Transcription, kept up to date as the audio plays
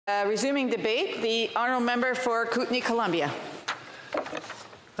Resuming debate, the honourable member for Kootenay, Columbia.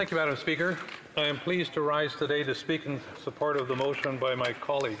 Thank you, Madam Speaker. I am pleased to rise today to speak in support of the motion by my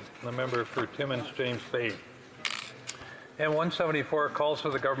colleague, the member for Timmins, James Bay. M-174 calls for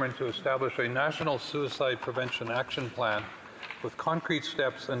the government to establish a national suicide prevention action plan with concrete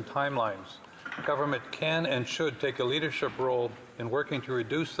steps and timelines. Government can and should take a leadership role in working to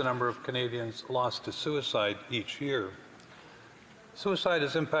reduce the number of Canadians lost to suicide each year. Suicide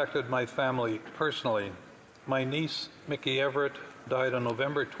has impacted my family personally. My niece, Mickey Everett, died on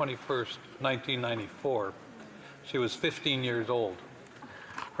November 21st, 1994. She was 15 years old.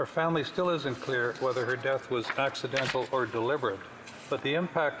 Her family still isn't clear whether her death was accidental or deliberate, but the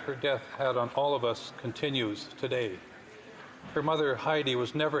impact her death had on all of us continues today. Her mother, Heidi,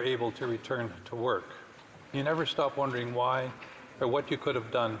 was never able to return to work. You never stop wondering why or what you could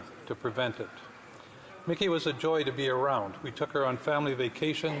have done to prevent it. Mickey was a joy to be around. We took her on family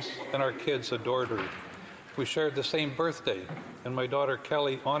vacations, and our kids adored her. We shared the same birthday, and my daughter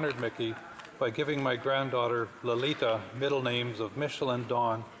Kelly honored Mickey by giving my granddaughter Lolita middle names of Michelle and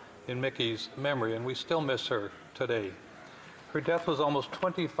Dawn in Mickey's memory, and we still miss her today. Her death was almost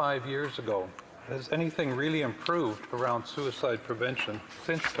 25 years ago. Has anything really improved around suicide prevention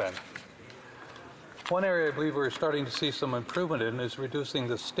since then? One area I believe we're starting to see some improvement in is reducing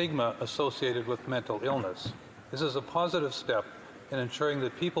the stigma associated with mental illness. This is a positive step in ensuring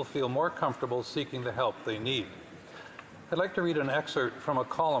that people feel more comfortable seeking the help they need. I'd like to read an excerpt from a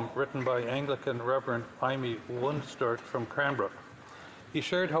column written by Anglican Reverend Amy Wunstert from Cranbrook. He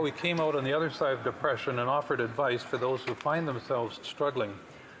shared how he came out on the other side of depression and offered advice for those who find themselves struggling,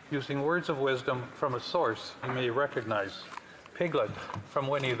 using words of wisdom from a source you may recognize. Piglet from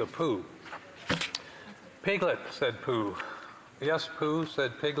Winnie the Pooh. Piglet, said Pooh. Yes, Pooh,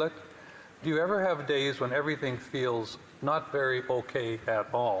 said Piglet. Do you ever have days when everything feels not very okay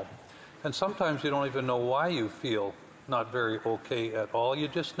at all? And sometimes you don't even know why you feel not very okay at all. You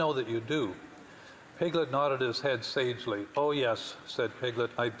just know that you do. Piglet nodded his head sagely. Oh yes, said Piglet,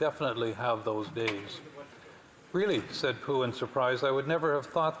 I definitely have those days. Really, said Pooh in surprise, I would never have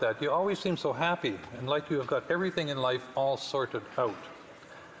thought that. You always seem so happy and like you have got everything in life all sorted out.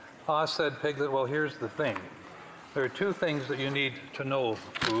 Ah, said Piglet, well, here's the thing. There are two things that you need to know,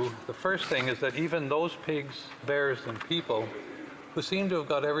 Pooh. The first thing is that even those pigs, bears, and people who seem to have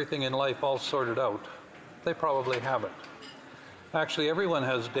got everything in life all sorted out, they probably haven't. Actually, everyone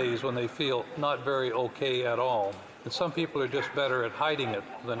has days when they feel not very okay at all, and some people are just better at hiding it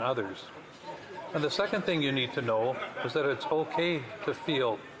than others. And the second thing you need to know is that it's okay to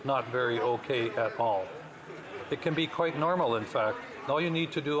feel not very okay at all. It can be quite normal, in fact. All you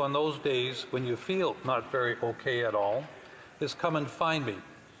need to do on those days when you feel not very okay at all is come and find me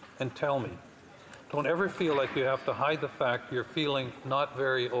and tell me. Don't ever feel like you have to hide the fact you're feeling not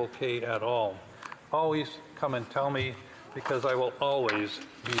very okay at all. Always come and tell me, because I will always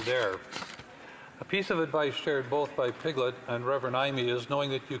be there. A piece of advice shared both by Piglet and Reverend Amy is knowing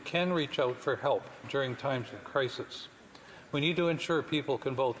that you can reach out for help during times of crisis. We need to ensure people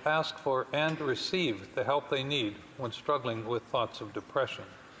can both ask for and receive the help they need when struggling with thoughts of depression.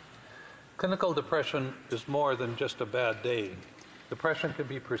 Clinical depression is more than just a bad day. Depression can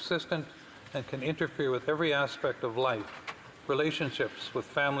be persistent and can interfere with every aspect of life: relationships with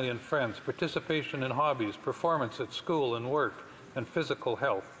family and friends, participation in hobbies, performance at school and work, and physical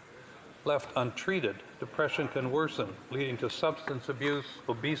health. Left untreated, depression can worsen, leading to substance abuse,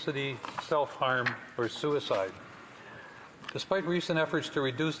 obesity, self-harm, or suicide. Despite recent efforts to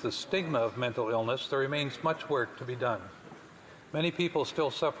reduce the stigma of mental illness, there remains much work to be done. Many people still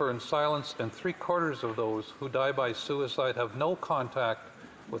suffer in silence, and 3/4 of those who die by suicide have no contact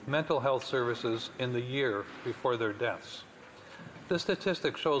with mental health services in the year before their deaths. This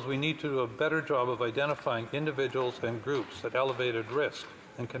statistic shows we need to do a better job of identifying individuals and groups at elevated risk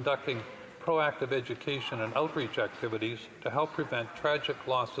and conducting proactive education and outreach activities to help prevent tragic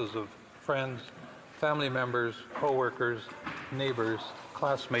losses of friends, family members, co-workers, neighbors,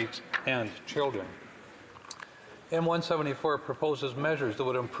 classmates, and children. M-174 proposes measures that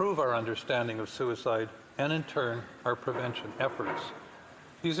would improve our understanding of suicide and, in turn, our prevention efforts.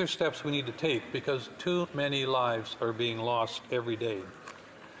 These are steps we need to take because too many lives are being lost every day.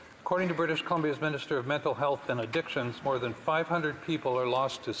 According to British Columbia's Minister of Mental Health and Addictions, more than 500 people are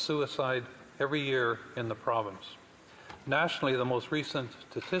lost to suicide every year in the province. Nationally, the most recent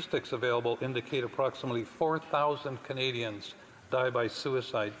statistics available indicate approximately 4,000 Canadians die by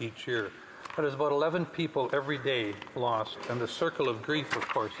suicide each year. That is about 11 people every day lost, and the circle of grief, of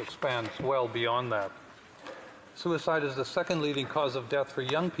course, expands well beyond that. Suicide is the second leading cause of death for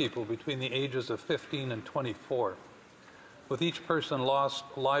young people between the ages of 15 and 24. With each person lost,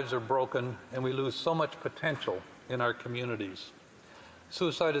 lives are broken, and we lose so much potential in our communities.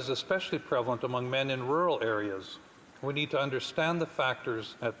 Suicide is especially prevalent among men in rural areas. We need to understand the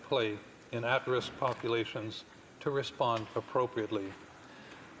factors at play in at-risk populations to respond appropriately.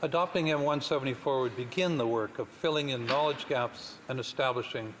 Adopting M-174 would begin the work of filling in knowledge gaps and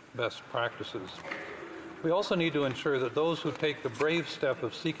establishing best practices. We also need to ensure that those who take the brave step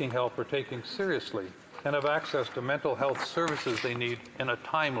of seeking help are taken seriously and have access to mental health services they need in a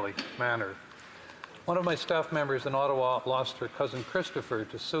timely manner. One of my staff members in Ottawa lost her cousin Christopher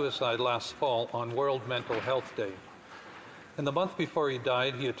to suicide last fall on World Mental Health Day. In the month before he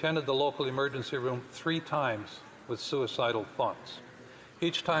died, he attended the local emergency room 3 times with suicidal thoughts.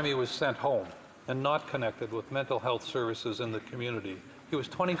 Each time he was sent home and not connected with mental health services in the community. He was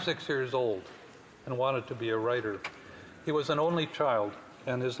 26 years old and wanted to be a writer. He was an only child,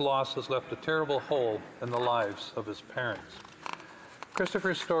 and his loss has left a terrible hole in the lives of his parents.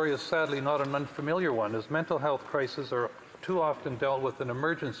 Christopher's story is sadly not an unfamiliar one, as mental health crises are too often dealt with in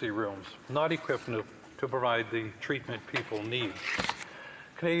emergency rooms, not equipped to provide the treatment people need.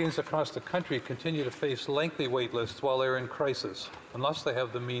 Canadians across the country continue to face lengthy wait lists while they're in crisis, unless they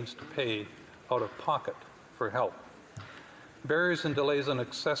have the means to pay out of pocket for help. Barriers and delays in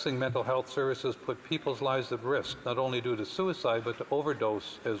accessing mental health services put people's lives at risk, not only due to suicide, but to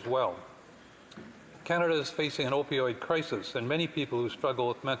overdose as well. Canada is facing an opioid crisis, and many people who struggle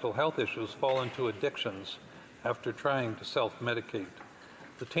with mental health issues fall into addictions after trying to self-medicate.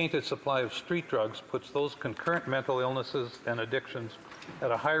 The tainted supply of street drugs puts those concurrent mental illnesses and addictions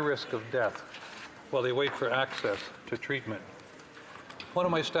at a high risk of death while they wait for access to treatment. One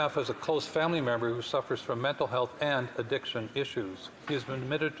of my staff has a close family member who suffers from mental health and addiction issues. He has been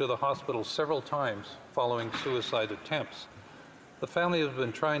admitted to the hospital several times following suicide attempts. The family has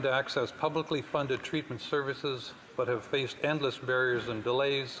been trying to access publicly funded treatment services, but have faced endless barriers and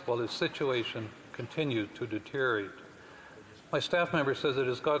delays while his situation continues to deteriorate. My staff member says it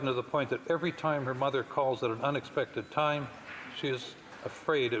has gotten to the point that every time her mother calls at an unexpected time, she is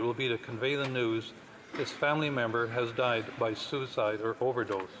afraid it will be to convey the news this family member has died by suicide or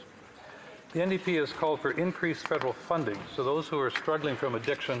overdose. The NDP has called for increased federal funding so those who are struggling from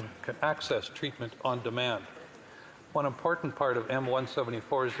addiction can access treatment on demand. One important part of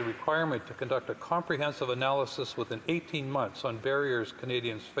M-174 is the requirement to conduct a comprehensive analysis within 18 months on barriers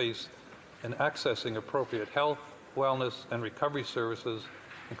Canadians face in accessing appropriate health, wellness, and recovery services,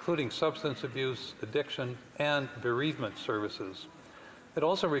 including substance abuse, addiction, and bereavement services. It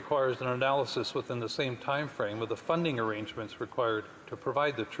also requires an analysis within the same time frame of the funding arrangements required to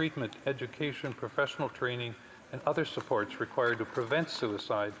provide the treatment, education, professional training, and other supports required to prevent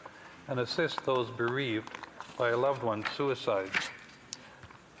suicide and assist those bereaved by a loved one's suicide.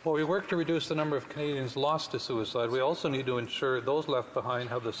 While we work to reduce the number of Canadians lost to suicide, we also need to ensure those left behind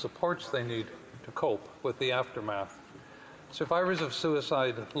have the supports they need to cope with the aftermath. Survivors of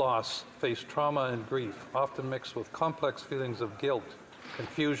suicide loss face trauma and grief, often mixed with complex feelings of guilt,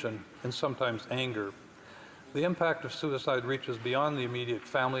 confusion, and sometimes anger. The impact of suicide reaches beyond the immediate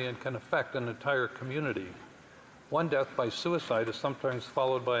family and can affect an entire community. One death by suicide is sometimes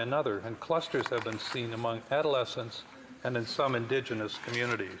followed by another, and clusters have been seen among adolescents and in some Indigenous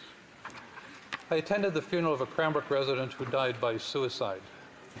communities. I attended the funeral of a Cranbrook resident who died by suicide.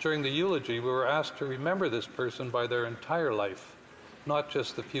 During the eulogy, we were asked to remember this person by their entire life, not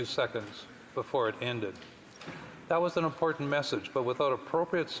just the few seconds before it ended. That was an important message, but without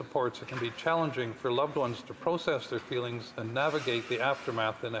appropriate supports, it can be challenging for loved ones to process their feelings and navigate the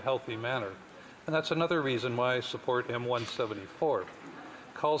aftermath in a healthy manner. And that's another reason why I support M-174. It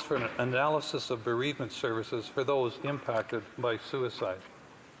calls for an analysis of bereavement services for those impacted by suicide.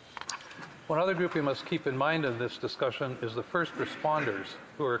 One other group we must keep in mind in this discussion is the first responders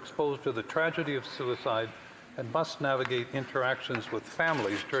who are exposed to the tragedy of suicide and must navigate interactions with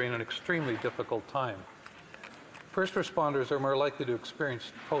families during an extremely difficult time. First responders are more likely to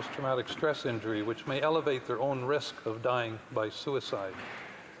experience post-traumatic stress injury, which may elevate their own risk of dying by suicide.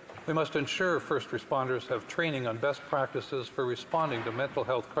 We must ensure first responders have training on best practices for responding to mental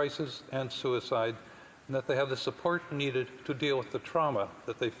health crises and suicide, and that they have the support needed to deal with the trauma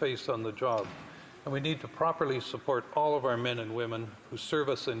that they face on the job. And we need to properly support all of our men and women who serve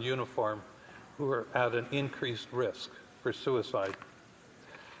us in uniform who are at an increased risk for suicide.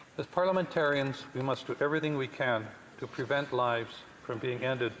 As parliamentarians, we must do everything we can to prevent lives from being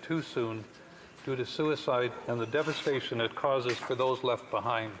ended too soon due to suicide and the devastation it causes for those left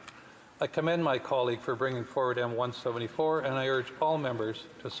behind. I commend my colleague for bringing forward M-174, and I urge all members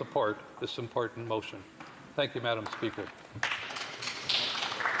to support this important motion. Thank you, Madam Speaker.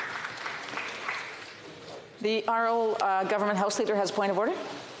 The Honourable Government House Leader has a point of order.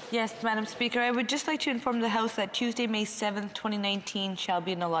 Yes, Madam Speaker. I would just like to inform the House that Tuesday, May 7th, 2019 shall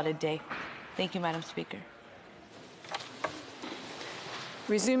be an allotted day. Thank you, Madam Speaker.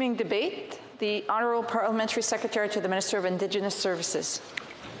 Resuming debate, the Honourable Parliamentary Secretary to the Minister of Indigenous Services.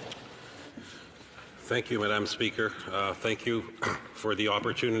 Thank you, Madam Speaker. Thank you for the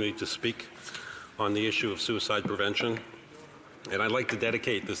opportunity to speak on the issue of suicide prevention. And I'd like to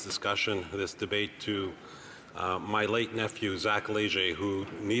dedicate this discussion, this debate, to my late nephew, Zach Leger, who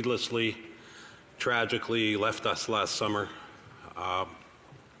needlessly, tragically left us last summer.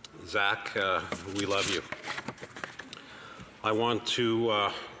 Zach, we love you. I want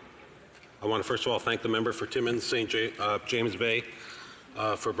to first of all thank the member for Timmins, James Bay,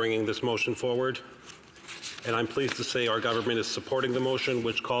 for bringing this motion forward. And I'm pleased to say our government is supporting the motion,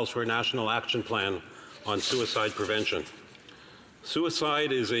 which calls for a national action plan on suicide prevention.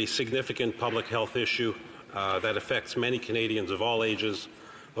 Suicide is a significant public health issue that affects many Canadians of all ages,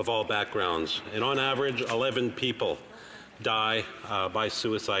 of all backgrounds. And on average, 11 people die by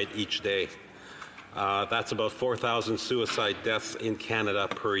suicide each day. That's about 4,000 suicide deaths in Canada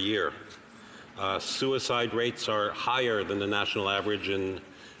per year. Suicide rates are higher than the national average in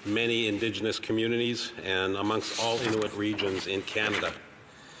many Indigenous communities and amongst all Inuit regions in Canada.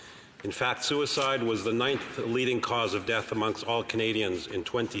 In fact, suicide was the 9th leading cause of death amongst all Canadians in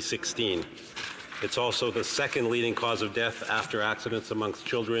 2016. It's also the 2nd leading cause of death after accidents amongst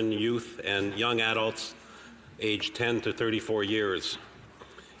children, youth, and young adults aged 10 to 34 years.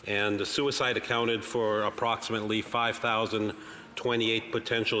 And suicide accounted for approximately 5,028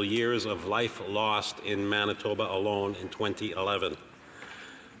 potential years of life lost in Manitoba alone in 2011.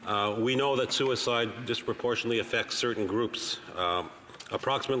 We know that suicide disproportionately affects certain groups.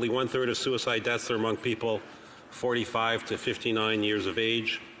 Approximately 1/3 of suicide deaths are among people 45 to 59 years of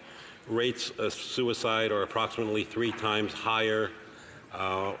age. Rates of suicide are approximately 3 times higher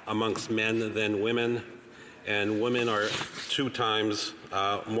amongst men than women, and women are 2 times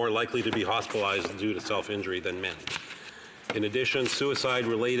more likely to be hospitalized due to self-injury than men. In addition,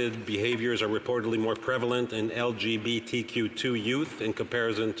 suicide-related behaviors are reportedly more prevalent in LGBTQ2 youth in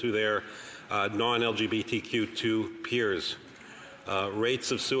comparison to their non-LGBTQ2 peers.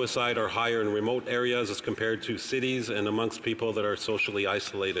 Rates of suicide are higher in remote areas as compared to cities and amongst people that are socially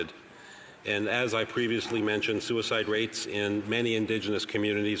isolated. And as I previously mentioned, suicide rates in many Indigenous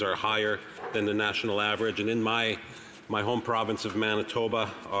communities are higher than the national average. And in my home province of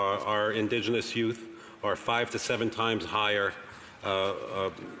Manitoba, our Indigenous youth are 5 to 7 times higher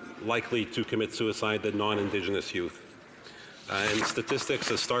likely to commit suicide than non-Indigenous youth. And statistics,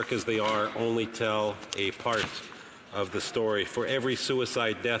 as stark as they are, only tell a part of the story. For every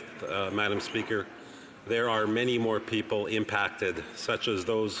suicide death, Madam Speaker, there are many more people impacted, such as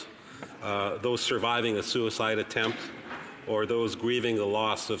those surviving a suicide attempt or those grieving the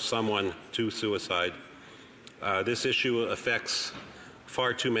loss of someone to suicide. This issue affects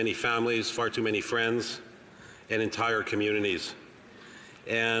far too many families, far too many friends, and entire communities.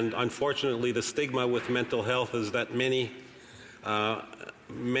 And unfortunately, the stigma with mental health is that many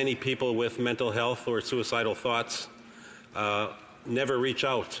people with mental health or suicidal thoughts never reach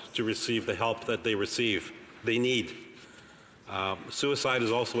out to receive the help that they need. Suicide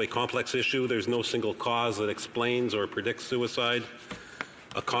is also a complex issue. There's no single cause that explains or predicts suicide.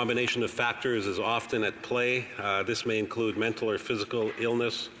 A combination of factors is often at play. This may include mental or physical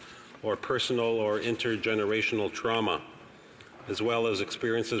illness or personal or intergenerational trauma, as well as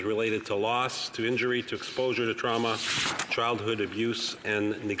experiences related to loss, to injury, to exposure to trauma, childhood abuse,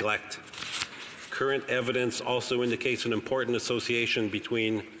 and neglect. Current evidence also indicates an important association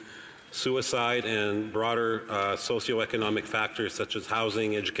between suicide and broader socioeconomic factors such as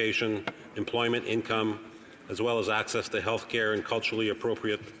housing, education, employment, income, as well as access to health care and culturally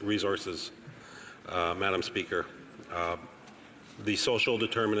appropriate resources, Madam Speaker. The social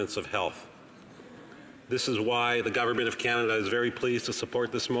determinants of health. This is why the Government of Canada is very pleased to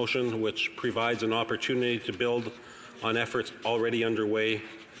support this motion, which provides an opportunity to build on efforts already underway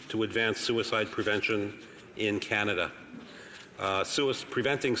to advance suicide prevention in Canada.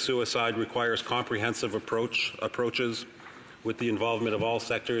 Preventing suicide requires comprehensive approaches with the involvement of all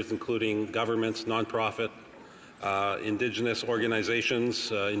sectors, including governments, nonprofit, Indigenous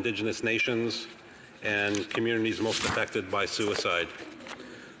organizations, Indigenous nations, and communities most affected by suicide.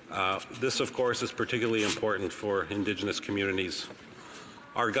 This, of course, is particularly important for Indigenous communities.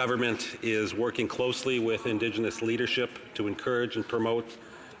 Our government is working closely with Indigenous leadership to encourage and promote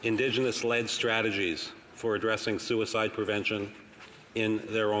Indigenous-led strategies for addressing suicide prevention in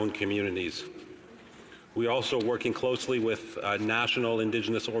their own communities. We are also working closely with national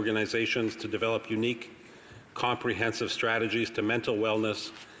Indigenous organizations to develop unique comprehensive strategies to mental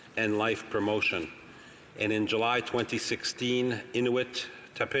wellness and life promotion. And in July 2016, Inuit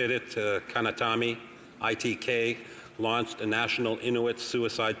Tapirit Kanatami, ITK, launched a national Inuit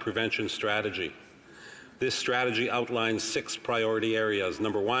suicide prevention strategy. This strategy outlines 6 priority areas.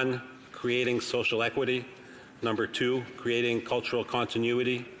 Number 1, creating social equity. Number 2, creating cultural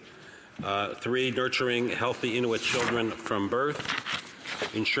continuity. 3, nurturing healthy Inuit children from birth.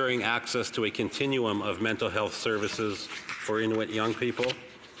 Ensuring access to a continuum of mental health services for Inuit young people.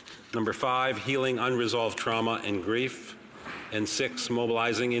 Number 5, healing unresolved trauma and grief. And 6,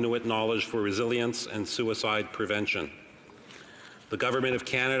 mobilizing Inuit knowledge for resilience and suicide prevention. The Government of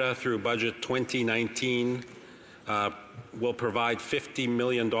Canada, through Budget 2019, will provide $50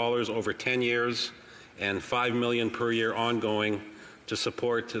 million over 10 years and $5 million per year ongoing to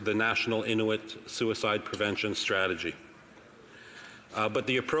support the National Inuit Suicide Prevention Strategy. But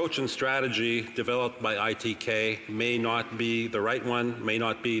the approach and strategy developed by ITK may not be the right one, may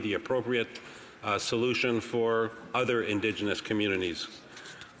not be the appropriate solution for other Indigenous communities.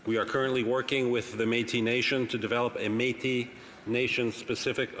 We are currently working with the Métis Nation to develop a Métis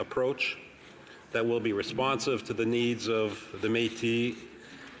Nation-specific approach that will be responsive to the needs of the Métis,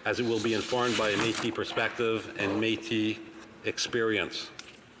 as it will be informed by a Métis perspective and Métis experience.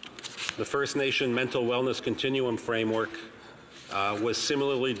 The First Nation Mental Wellness Continuum Framework was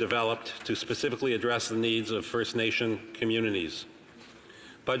similarly developed to specifically address the needs of First Nation communities.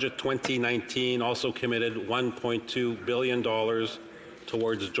 Budget 2019 also committed $1.2 billion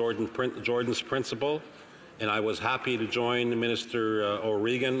towards Jordan's Principle, and I was happy to join Minister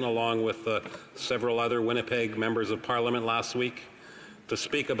O'Regan along with several other Winnipeg members of Parliament last week to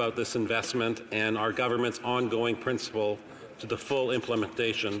speak about this investment and our government's ongoing principle to the full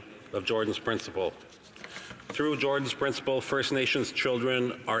implementation of Jordan's Principle. Through Jordan's Principle, First Nations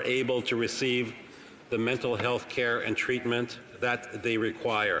children are able to receive the mental health care and treatment that they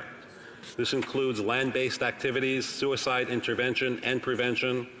require. This includes land-based activities, suicide intervention and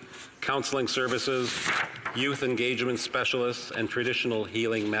prevention, counseling services, youth engagement specialists, and traditional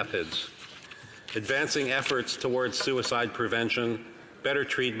healing methods. Advancing efforts towards suicide prevention, better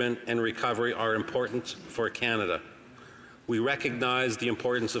treatment, and recovery are important for Canada. We recognize the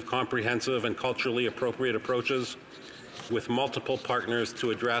importance of comprehensive and culturally appropriate approaches with multiple partners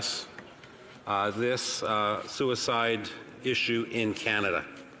to address this suicide issue in Canada.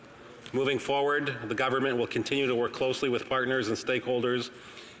 Moving forward, the government will continue to work closely with partners and stakeholders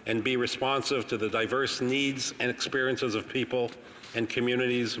and be responsive to the diverse needs and experiences of people and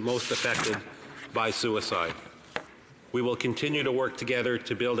communities most affected by suicide. We will continue to work together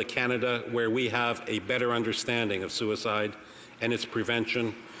to build a Canada where we have a better understanding of suicide and its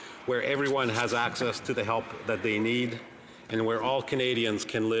prevention, where everyone has access to the help that they need, and where all Canadians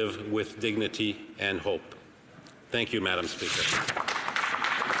can live with dignity and hope. Thank you, Madam Speaker.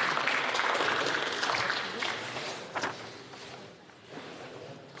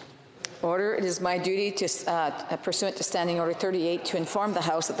 Order. It is my duty to, pursuant to Standing Order 38, to inform the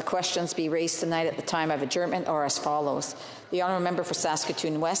House that the questions be raised tonight at the time of adjournment are as follows. The Honourable Member for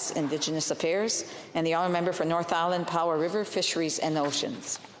Saskatoon West, Indigenous Affairs, and the Honourable Member for North Island, Powell River, Fisheries and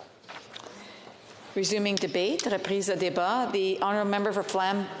Oceans. Resuming debate, reprise de débat, the Honourable Member for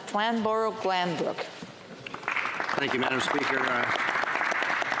Flamborough-Glanbrook. Thank you, Madam Speaker.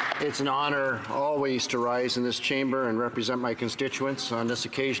 It's an honour always to rise in this chamber and represent my constituents. On this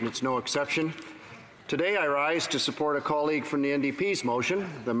occasion, it's no exception. Today, I rise to support a colleague from the NDP's motion,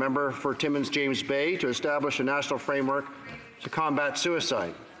 the member for Timmins James Bay, to establish a national framework to combat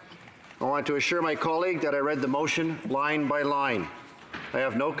suicide. I want to assure my colleague that I read the motion line by line. I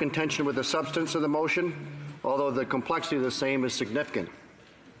have no contention with the substance of the motion, although the complexity of the same is significant.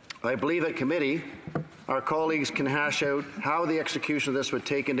 I believe at committee, our colleagues can hash out how the execution of this would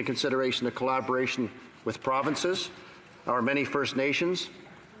take into consideration the collaboration with provinces, our many First Nations,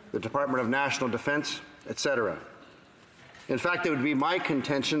 the Department of National Defence, etc. In fact, it would be my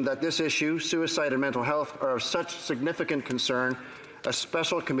contention that this issue, suicide and mental health, are of such significant concern, a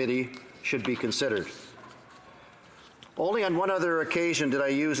special committee should be considered. Only on one other occasion did I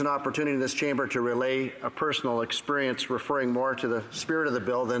use an opportunity in this chamber to relay a personal experience referring more to the spirit of the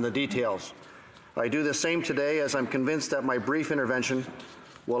bill than the details. I do the same today, as I'm convinced that my brief intervention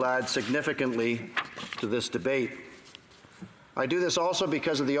will add significantly to this debate. I do this also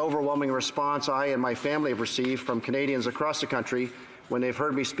because of the overwhelming response I and my family have received from Canadians across the country when they've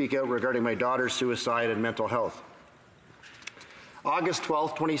heard me speak out regarding my daughter's suicide and mental health. August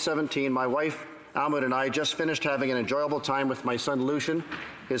 12, 2017, my wife Almut and I just finished having an enjoyable time with my son Lucian,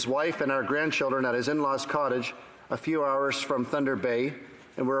 his wife, and our grandchildren at his in-laws' cottage a few hours from Thunder Bay,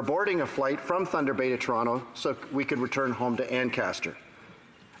 and we were boarding a flight from Thunder Bay to Toronto so we could return home to Ancaster.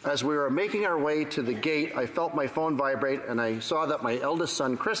 As we were making our way to the gate, I felt my phone vibrate, and I saw that my eldest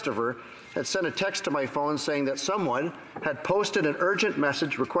son, Christopher, had sent a text to my phone saying that someone had posted an urgent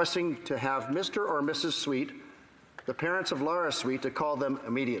message requesting to have Mr. or Mrs. Sweet, the parents of Laura Sweet, to call them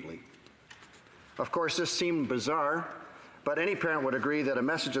immediately. Of course, this seemed bizarre, but any parent would agree that a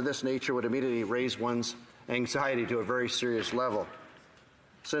message of this nature would immediately raise one's anxiety to a very serious level.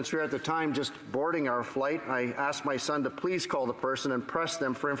 Since we were at the time just boarding our flight, I asked my son to please call the person and press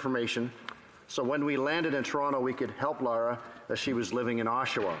them for information so when we landed in Toronto we could help Laura as she was living in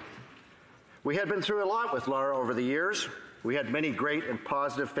Oshawa. We had been through a lot with Laura over the years. We had many great and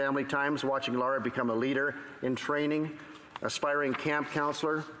positive family times watching Laura become a leader in training, aspiring camp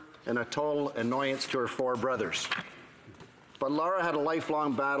counselor, and a total annoyance to her 4 brothers. But Laura had a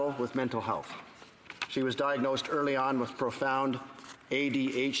lifelong battle with mental health. She was diagnosed early on with profound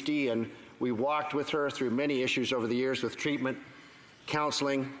ADHD, and we walked with her through many issues over the years with treatment,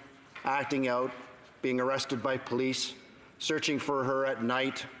 counseling, acting out, being arrested by police, searching for her at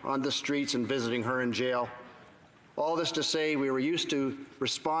night on the streets, and visiting her in jail. All this to say, we were used to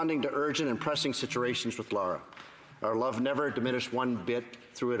responding to urgent and pressing situations with Laura. Our love never diminished one bit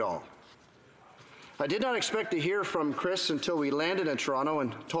through it all. I did not expect to hear from Chris until we landed in Toronto,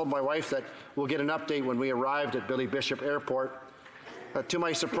 and told my wife that we'll get an update when we arrived at Billy Bishop Airport. To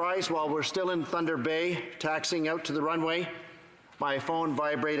my surprise, while we're still in Thunder Bay, taxiing out to the runway, my phone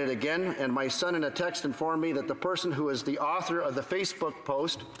vibrated again, and my son in a text informed me that the person who is the author of the Facebook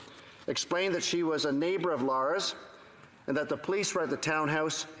post explained that she was a neighbor of Laura's, and that the police were at the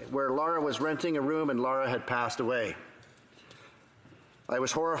townhouse where Laura was renting a room and Laura had passed away. I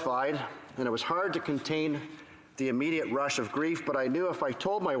was horrified, and it was hard to contain the immediate rush of grief, but I knew if I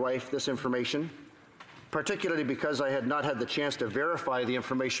told my wife this information, particularly because I had not had the chance to verify the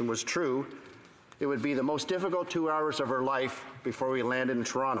information was true, it would be the most difficult 2 hours of her life before we landed in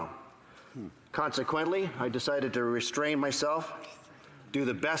Toronto. Consequently, I decided to restrain myself, do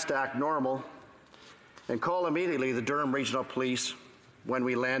the best to act normal, and call immediately the Durham Regional Police when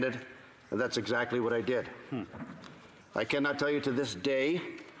we landed, and that's exactly what I did. I cannot tell you to this day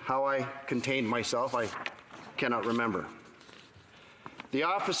how I contained myself. I cannot remember. The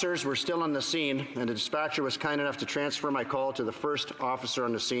officers were still on the scene, and the dispatcher was kind enough to transfer my call to the first officer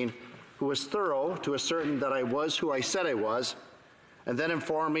on the scene, who was thorough to ascertain that I was who I said I was, and then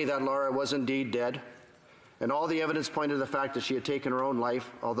informed me that Laura was indeed dead, and all the evidence pointed to the fact that she had taken her own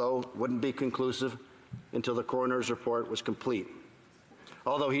life, although it wouldn't be conclusive until the coroner's report was complete.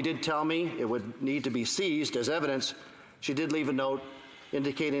 Although he did tell me it would need to be seized as evidence, she did leave a note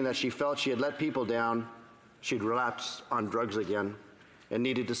indicating that she felt she had let people down, she'd relapsed on drugs again, and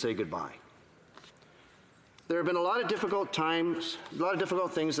needed to say goodbye. There have been a lot of difficult times, a lot of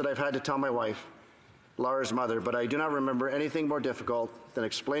difficult things that I've had to tell my wife, Laura's mother, but I do not remember anything more difficult than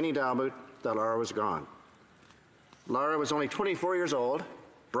explaining to Almut that Laura was gone. Laura was only 24 years old,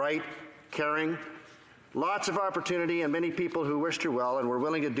 bright, caring, lots of opportunity, and many people who wished her well and were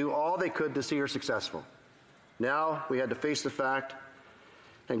willing to do all they could to see her successful. Now we had to face the fact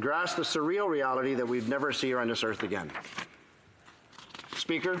and grasp the surreal reality that we'd never see her on this earth again.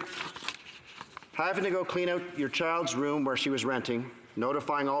 Speaker, having to go clean out your child's room where she was renting,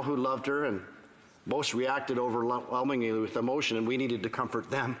 notifying all who loved her, and most reacted overwhelmingly with emotion, and we needed to comfort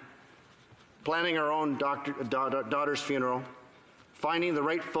them, planning our own daughter's funeral, finding the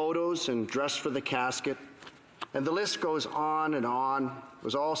right photos and dress for the casket, and the list goes on,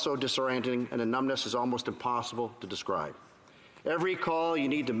 was all so disorienting, and the numbness is almost impossible to describe. Every call you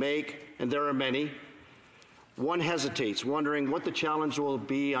need to make, and there are many, one hesitates, wondering what the challenge will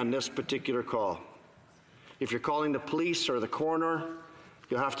be on this particular call. If you're calling the police or the coroner,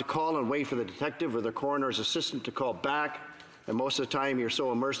 you'll have to call and wait for the detective or the coroner's assistant to call back, and most of the time you're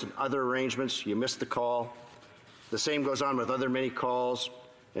so immersed in other arrangements, you miss the call. The same goes on with other many calls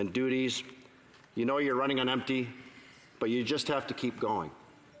and duties. You know you're running on empty, but you just have to keep going.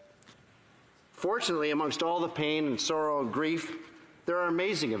 Fortunately, amongst all the pain and sorrow and grief, there are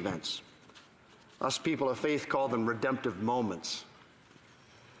amazing events. Us people of faith call them redemptive moments.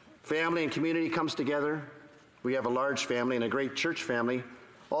 Family and community comes together. We have a large family and a great church family,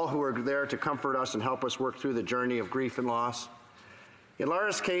 all who are there to comfort us and help us work through the journey of grief and loss. In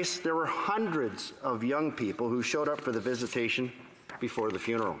Laura's case, there were hundreds of young people who showed up for the visitation before the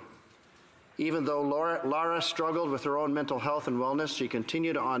funeral. Even though Laura struggled with her own mental health and wellness, she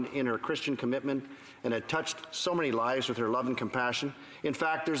continued on in her Christian commitment and had touched so many lives with her love and compassion. In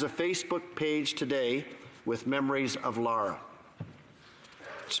fact, there's a Facebook page today with memories of Laura.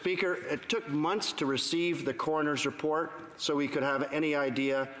 Speaker, it took months to receive the coroner's report so we could have any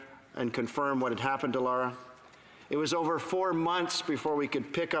idea and confirm what had happened to Laura. It was over 4 months before we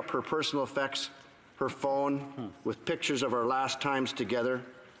could pick up her personal effects, her phone with pictures of our last times together,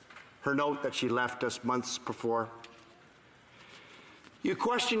 her note that she left us months before. You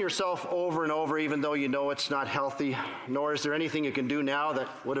question yourself over and over, even though you know it's not healthy, nor is there anything you can do now that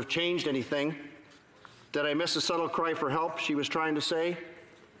would have changed anything. Did I miss a subtle cry for help, she was trying to say?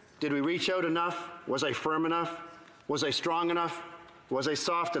 Did we reach out enough? Was I firm enough? Was I strong enough? Was I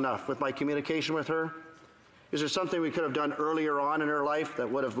soft enough with my communication with her? Is there something we could have done earlier on in her life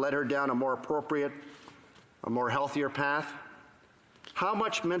that would have led her down a more appropriate, a more healthier path? How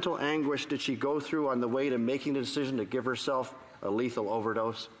much mental anguish did she go through on the way to making the decision to give herself a lethal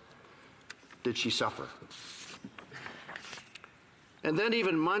overdose? Did she suffer? And then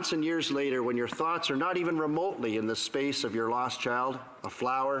even months and years later, when your thoughts are not even remotely in the space of your lost child, a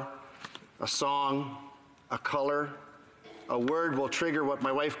flower, a song, a color, a word will trigger what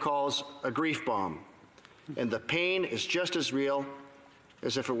my wife calls a grief bomb. And the pain is just as real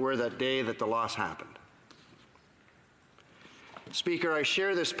as if it were that day that the loss happened. Speaker, I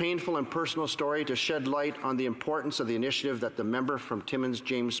share this painful and personal story to shed light on the importance of the initiative that the member from Timmins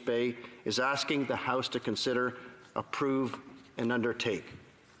James Bay is asking the House to consider, approve, and undertake.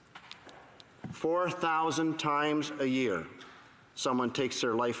 4,000 times a year, someone takes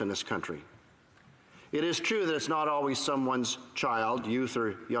their life in this country. It is true that it's not always someone's child, youth,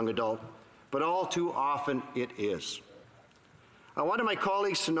 or young adult, but all too often it is. I wanted my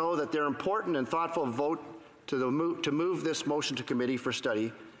colleagues to know that their important and thoughtful vote to move this motion to committee for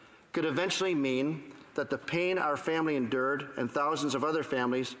study could eventually mean that the pain our family endured and thousands of other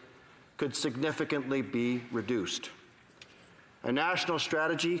families could significantly be reduced. A national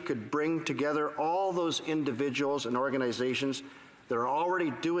strategy could bring together all those individuals and organizations that are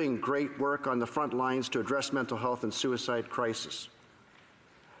already doing great work on the front lines to address mental health and suicide crisis.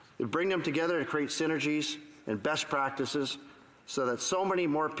 It would bring them together to create synergies and best practices so that so many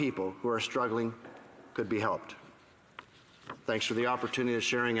more people who are struggling could be helped. Thanks for the opportunity of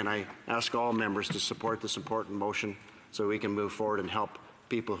sharing, and I ask all members to support this important motion so we can move forward and help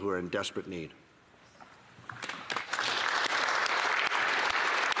people who are in desperate need.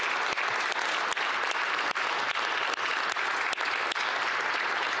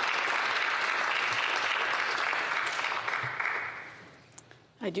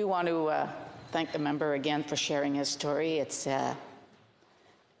 I do want to thank the member again for sharing his story. It's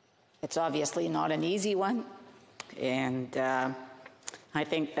obviously not an easy one, and I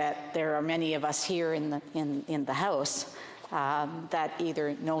think that there are many of us here in the House that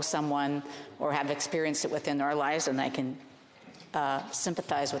either know someone or have experienced it within our lives, and I can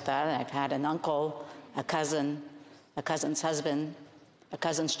sympathize with that. I've had an uncle, a cousin, a cousin's husband, a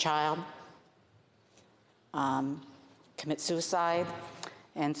cousin's child commit suicide.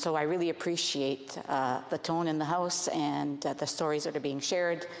 And so I really appreciate the tone in the House and the stories that are being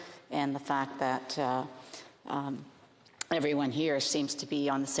shared, and the fact that everyone here seems to be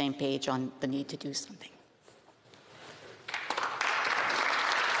on the same page on the need to do something.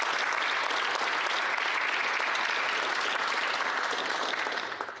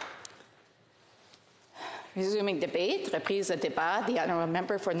 Resuming debate, reprise de débat, the honourable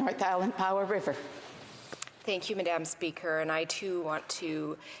member for North Island Powell River. Thank you, Madam Speaker, and I too want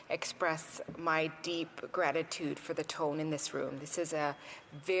to express my deep gratitude for the tone in this room. This is a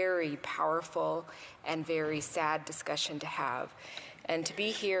very powerful and very sad discussion to have. And to be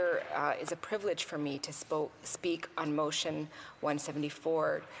here is a privilege for me to speak on Motion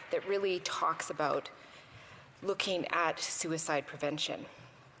 174 that really talks about looking at suicide prevention.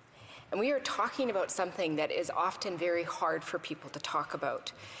 And we are talking about something that is often very hard for people to talk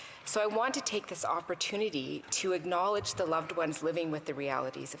about. So I want to take this opportunity to acknowledge the loved ones living with the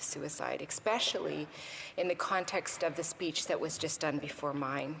realities of suicide, especially in the context of the speech that was just done before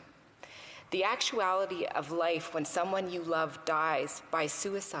mine. The actuality of life when someone you love dies by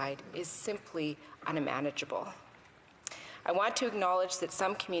suicide is simply unmanageable. I want to acknowledge that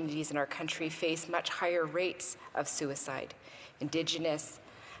some communities in our country face much higher rates of suicide. Indigenous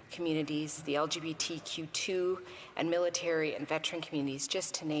communities, the LGBTQ2 and military and veteran communities,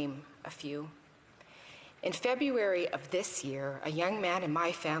 just to name a few. In February of this year, a young man in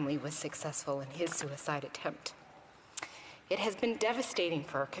my family was successful in his suicide attempt. It has been devastating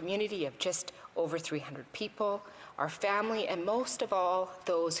for our community of just over 300 people, our family, and most of all,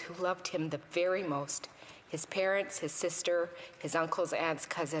 those who loved him the very most, his parents, his sister, his uncles, aunts,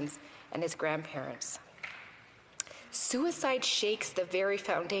 cousins, and his grandparents. Suicide shakes the very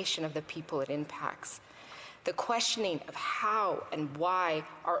foundation of the people it impacts. The questioning of how and why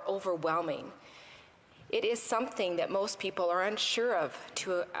are overwhelming. It is something that most people are unsure of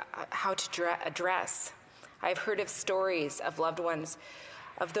how to address. I've heard of stories of loved ones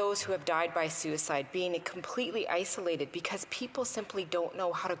of those who have died by suicide being completely isolated because people simply don't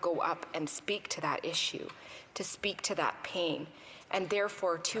know how to go up and speak to that issue, to speak to that pain, and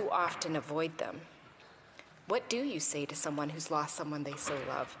therefore too often avoid them. What do you say to someone who's lost someone they so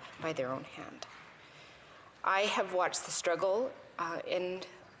love by their own hand? I have watched the struggle in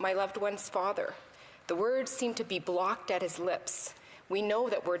my loved one's father. The words seem to be blocked at his lips. We know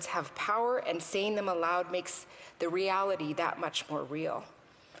that words have power, and saying them aloud makes the reality that much more real.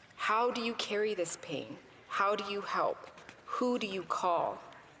 How do you carry this pain? How do you help? Who do you call?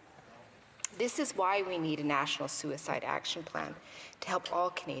 This is why we need a national suicide action plan to help all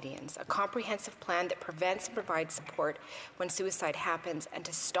Canadians, a comprehensive plan that prevents and provides support when suicide happens and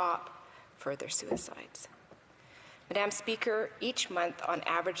to stop further suicides. Madam Speaker, each month on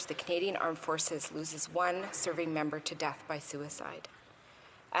average the Canadian Armed Forces loses one serving member to death by suicide.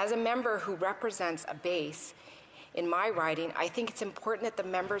 As a member who represents a base in my riding, I think it's important that the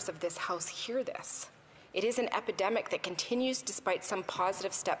members of this House hear this. It is an epidemic that continues despite some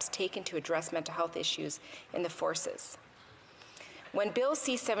positive steps taken to address mental health issues in the forces. When Bill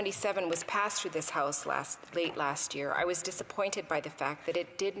C-77 was passed through this House late last year, I was disappointed by the fact that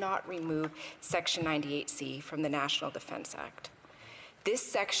it did not remove Section 98C from the National Defence Act. This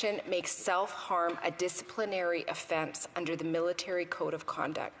section makes self-harm a disciplinary offence under the Military Code of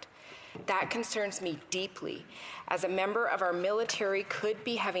Conduct. That concerns me deeply, as a member of our military could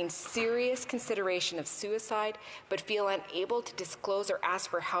be having serious consideration of suicide, but feel unable to disclose or ask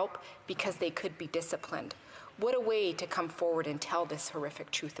for help because they could be disciplined. What a way to come forward and tell this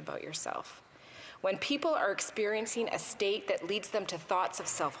horrific truth about yourself. When people are experiencing a state that leads them to thoughts of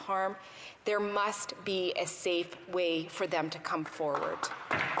self-harm, there must be a safe way for them to come forward.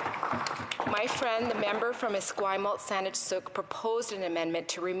 My friend, the member from Esquimalt-Saanich-Sooke, proposed an amendment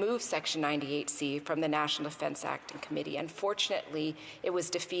to remove Section 98C from the National Defence Act in committee. Unfortunately, it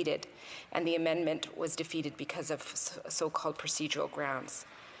was defeated, and the amendment was defeated because of so-called procedural grounds.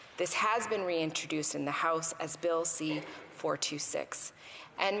 This has been reintroduced in the House as Bill C-426.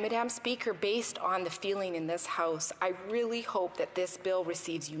 And Madam Speaker, based on the feeling in this House, I really hope that this bill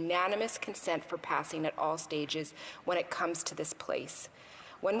receives unanimous consent for passing at all stages when it comes to this place.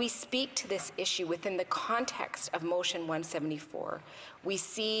 When we speak to this issue within the context of Motion 174, we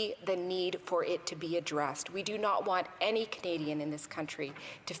see the need for it to be addressed. We do not want any Canadian in this country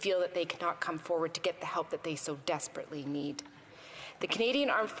to feel that they cannot come forward to get the help that they so desperately need. The Canadian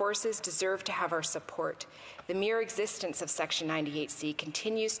Armed Forces deserve to have our support. The mere existence of Section 98C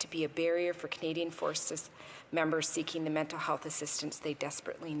continues to be a barrier for Canadian Forces members seeking the mental health assistance they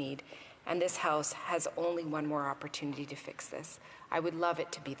desperately need. And this House has only one more opportunity to fix this. I would love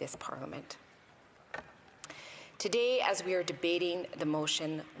it to be this Parliament. Today, as we are debating the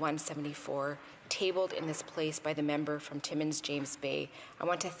Motion 174, tabled in this place by the member from Timmins, James Bay, I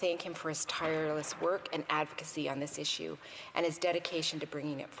want to thank him for his tireless work and advocacy on this issue and his dedication to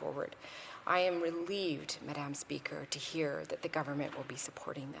bringing it forward. I am relieved, Madam Speaker, to hear that the government will be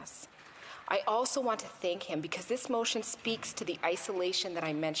supporting this. I also want to thank him because this motion speaks to the isolation that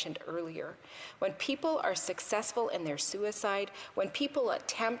I mentioned earlier. When people are successful in their suicide, when people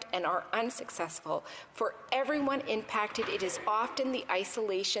attempt and are unsuccessful, for everyone impacted, it is often the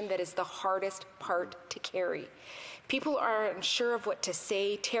isolation that is the hardest part to carry. People are unsure of what to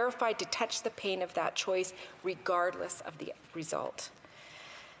say, terrified to touch the pain of that choice, regardless of the result.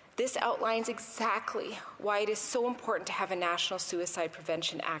 This outlines exactly why it is so important to have a national suicide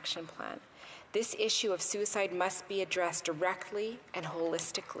prevention action plan. This issue of suicide must be addressed directly and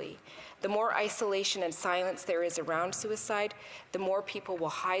holistically. The more isolation and silence there is around suicide, the more people will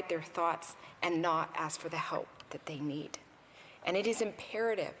hide their thoughts and not ask for the help that they need. And it is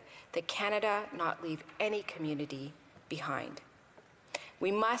imperative that Canada not leave any community behind.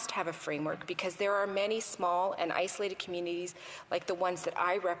 We must have a framework because there are many small and isolated communities like the ones that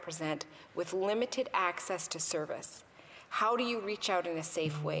I represent with limited access to service. How do you reach out in a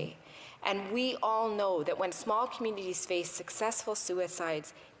safe way? And we all know that when small communities face successful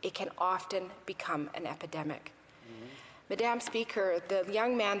suicides, it can often become an epidemic. Madam Speaker, the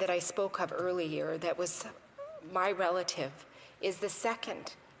young man that I spoke of earlier that was my relative is the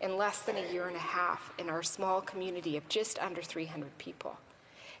second in less than a year and a half in our small community of just under 300 people.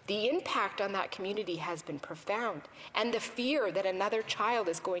 The impact on that community has been profound, and the fear that another child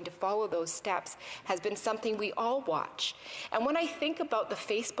is going to follow those steps has been something we all watch. And when I think about the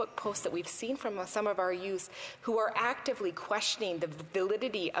Facebook posts that we've seen from some of our youth who are actively questioning the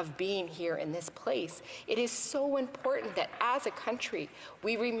validity of being here in this place, it is so important that as a country,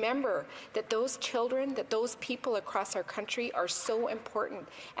 we remember that those children, that those people across our country are so important,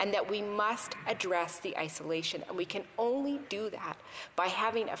 and that we must address the isolation. And we can only do that by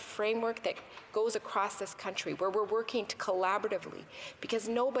having a framework that goes across this country where we're working collaboratively, because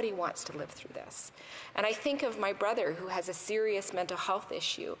nobody wants to live through this. And I think of my brother who has a serious mental health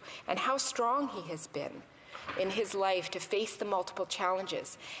issue and how strong he has been in his life to face the multiple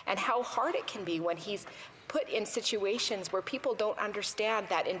challenges, and how hard it can be when he's put in situations where people don't understand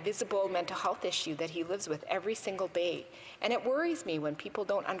that invisible mental health issue that he lives with every single day. And it worries me when people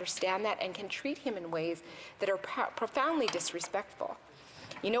don't understand that and can treat him in ways that are profoundly disrespectful.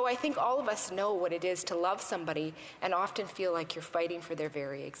 You know, I think all of us know what it is to love somebody and often feel like you're fighting for their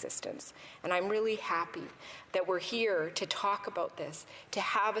very existence. And I'm really happy that we're here to talk about this, to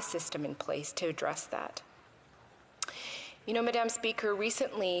have a system in place to address that. You know, Madam Speaker,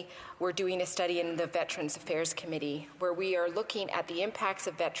 recently we're doing a study in the Veterans Affairs Committee where we are looking at the impacts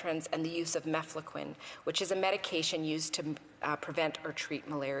of veterans and the use of mefloquine, which is a medication used to prevent or treat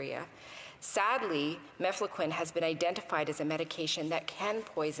malaria. Sadly, mefloquine has been identified as a medication that can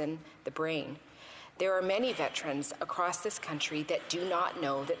poison the brain. There are many veterans across this country that do not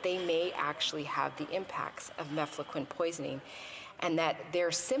know that they may actually have the impacts of mefloquine poisoning, and that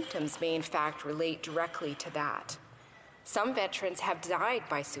their symptoms may in fact relate directly to that. Some veterans have died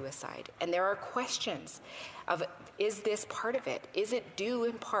by suicide, and there are questions of, is this part of it? Is it due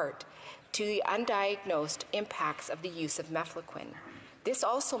in part to the undiagnosed impacts of the use of mefloquine? This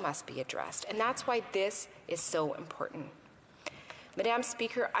also must be addressed, and that's why this is so important. Madam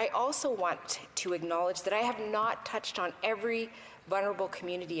Speaker, I also want to acknowledge that I have not touched on every vulnerable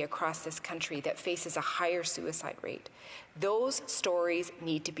community across this country that faces a higher suicide rate. Those stories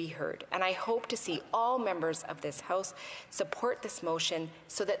need to be heard, and I hope to see all members of this House support this motion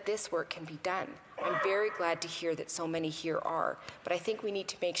so that this work can be done. I'm very glad to hear that so many here are, but I think we need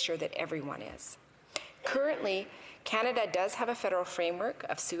to make sure that everyone is. Currently, Canada does have a federal framework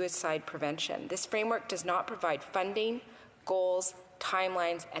of suicide prevention. This framework does not provide funding, goals,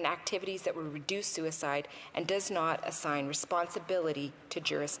 timelines, and activities that will reduce suicide, and does not assign responsibility to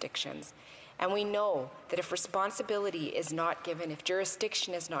jurisdictions. And we know that if responsibility is not given, if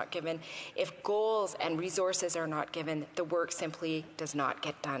jurisdiction is not given, if goals and resources are not given, the work simply does not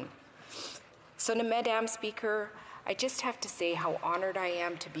get done. So, Madam Speaker, I just have to say how honored I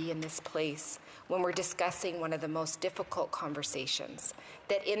am to be in this place when we're discussing one of the most difficult conversations.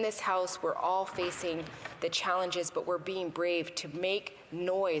 That in this House, we're all facing the challenges, but we're being brave to make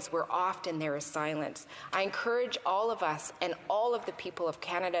noise where often there is silence. I encourage all of us and all of the people of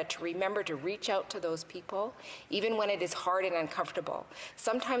Canada to remember to reach out to those people, even when it is hard and uncomfortable.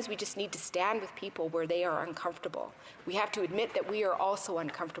 Sometimes we just need to stand with people where they are uncomfortable. We have to admit that we are also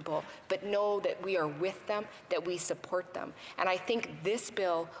uncomfortable, but know that we are with them, that we support them. And I think this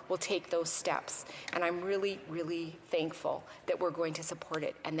bill will take those steps. And I'm really, really thankful that we're going to support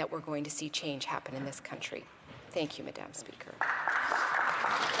it and that we're going to see change happen in this country. Thank you, Madam Speaker.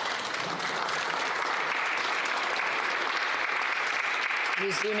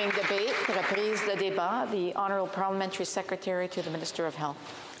 Resuming debate, reprise de débat, the Honourable Parliamentary Secretary to the Minister of Health.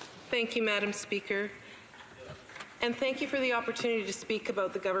 Thank you, Madam Speaker. And thank you for the opportunity to speak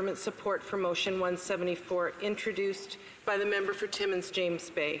about the government's support for Motion 174, introduced by the member for Timmins, James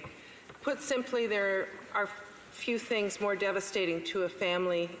Bay. Put simply, there are few things more devastating to a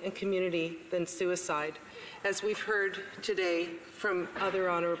family and community than suicide, as we've heard today from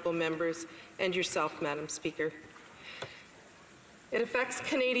other honourable members and yourself, Madam Speaker. It affects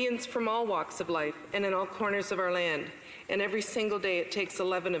Canadians from all walks of life and in all corners of our land, and every single day it takes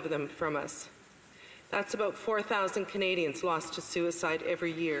 11 of them from us. That's about 4,000 Canadians lost to suicide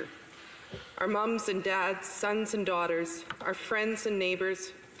every year. Our mums and dads, sons and daughters, our friends and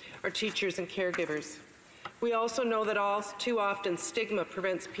neighbours, our teachers and caregivers. We also know that all too often stigma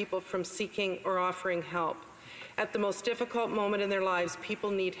prevents people from seeking or offering help. At the most difficult moment in their lives,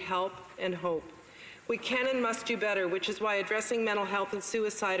 people need help and hope. We can and must do better, which is why addressing mental health and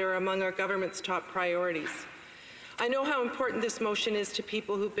suicide are among our government's top priorities. I know how important this motion is to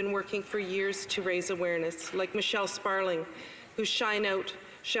people who've been working for years to raise awareness, like Michelle Sparling, whose Shout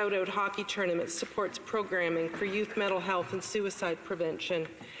Out Hockey Tournament supports programming for youth mental health and suicide prevention,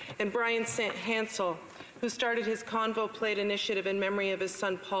 and Brian Hansel, who started his Convo Plate initiative in memory of his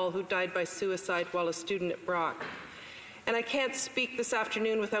son Paul, who died by suicide while a student at Brock. And I can't speak this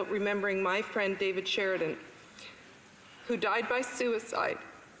afternoon without remembering my friend David Sheridan, who died by suicide,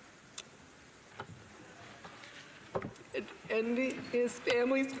 and his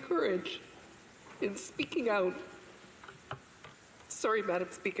family's courage in speaking out. Sorry, Madam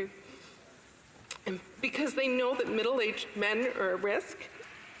Speaker. And because they know that middle-aged men are at risk,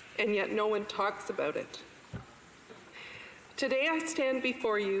 and yet no one talks about it. Today I stand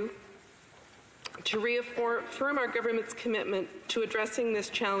before you to reaffirm our government's commitment to addressing this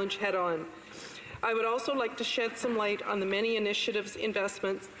challenge head-on. I would also like to shed some light on the many initiatives,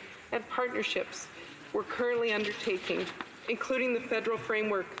 investments, and partnerships we're currently undertaking, including the federal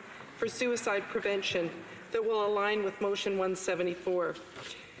framework for suicide prevention that will align with Motion 174.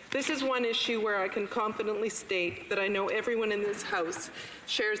 This is one issue where I can confidently state that I know everyone in this House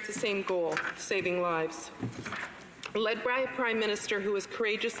shares the same goal, saving lives. Led by a Prime Minister who has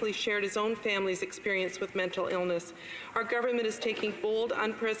courageously shared his own family's experience with mental illness, our government is taking bold,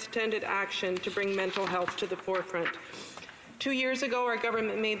 unprecedented action to bring mental health to the forefront. 2 years ago, our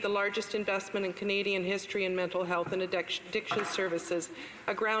government made the largest investment in Canadian history in mental health and addiction services,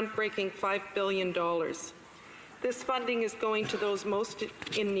 a groundbreaking $5 billion. This funding is going to those most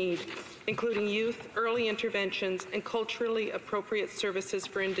in need, including youth, early interventions, and culturally appropriate services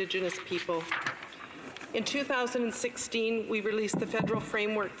for Indigenous people. In 2016, we released the Federal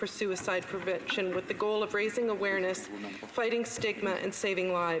Framework for Suicide Prevention with the goal of raising awareness, fighting stigma, and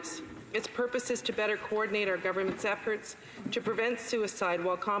saving lives. Its purpose is to better coordinate our government's efforts to prevent suicide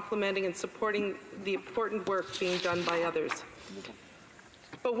while complementing and supporting the important work being done by others.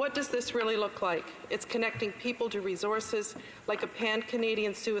 But what does this really look like? It's connecting people to resources like a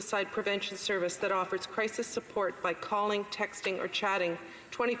pan-Canadian suicide prevention service that offers crisis support by calling, texting, or chatting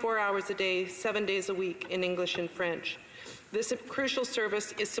 24 hours a day, 7 days a week in English and French. This crucial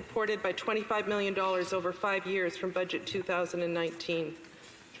service is supported by $25 million over 5 years from Budget 2019.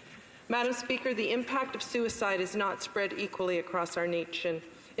 Madam Speaker, the impact of suicide is not spread equally across our nation.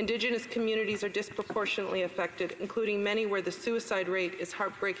 Indigenous communities are disproportionately affected, including many where the suicide rate is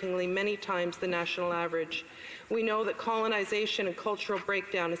heartbreakingly many times the national average. We know that colonization and cultural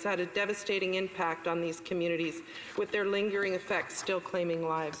breakdown has had a devastating impact on these communities, with their lingering effects still claiming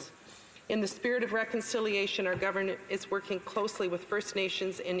lives. In the spirit of reconciliation, our government is working closely with First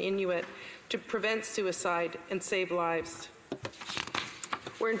Nations and Inuit to prevent suicide and save lives.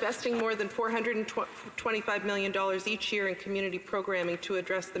 We're investing more than $425 million each year in community programming to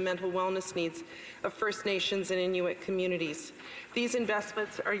address the mental wellness needs of First Nations and Inuit communities. These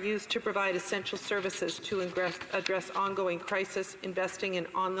investments are used to provide essential services to address ongoing crisis, investing in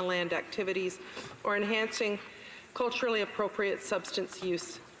on-the-land activities, or enhancing culturally appropriate substance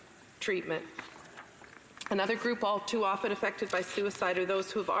use treatment. Another group all too often affected by suicide are those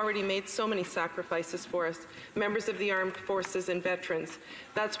who have already made so many sacrifices for us, members of the armed forces and veterans.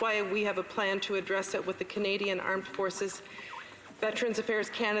 That's why we have a plan to address it with the Canadian Armed Forces Veterans Affairs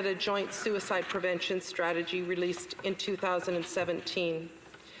Canada Joint Suicide Prevention Strategy released in 2017.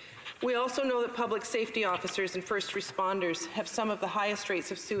 We also know that public safety officers and first responders have some of the highest rates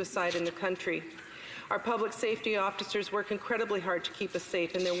of suicide in the country. Our public safety officers work incredibly hard to keep us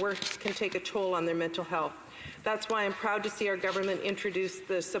safe, and their work can take a toll on their mental health. That's why I'm proud to see our government introduce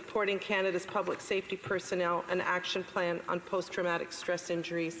the Supporting Canada's Public Safety Personnel and Action Plan on Post-Traumatic Stress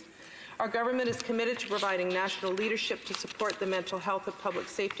Injuries. Our government is committed to providing national leadership to support the mental health of public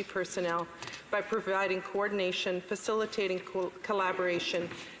safety personnel by providing coordination, facilitating collaboration,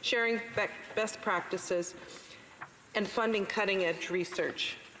 sharing best practices, and funding cutting-edge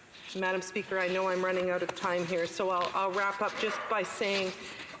research. Madam Speaker, I know I'm running out of time here, so I'll wrap up just by saying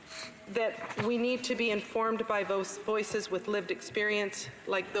that we need to be informed by voices with lived experience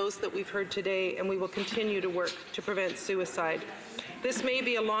like those that we've heard today, and we will continue to work to prevent suicide. This may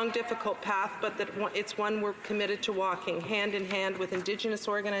be a long, difficult path, but it's one we're committed to walking hand in hand with Indigenous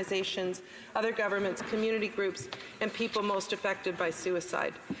organizations, other governments, community groups, and people most affected by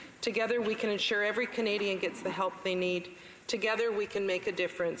suicide. Together, we can ensure every Canadian gets the help they need. Together, we can make a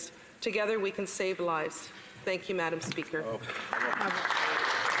difference. Together, we can save lives. Thank you, Madam Speaker.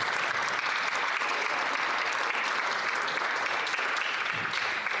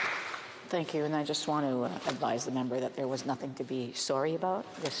 Thank you, and I just want to advise the member that there was nothing to be sorry about.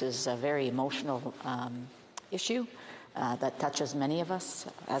 This is a very emotional issue that touches many of us,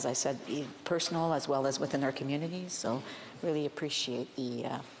 as I said, personal as well as within our communities, so really appreciate the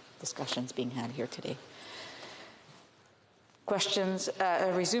discussions being had here today. Questions,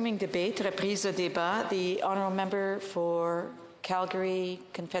 resuming debate, reprise de débat, the honourable member for Calgary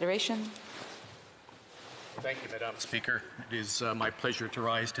Confederation. Thank you, Madam Speaker. It is my pleasure to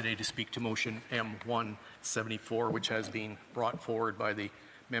rise today to speak to motion M-174, which has been brought forward by the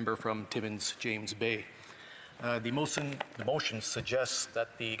member from Timmins, James Bay. The motion suggests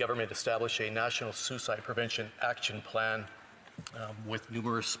that the government establish a national suicide prevention action plan with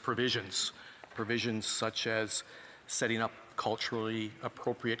numerous provisions such as setting up culturally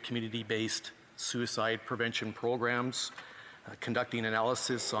appropriate community-based suicide prevention programs, conducting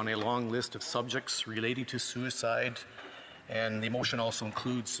analysis on a long list of subjects relating to suicide, and the motion also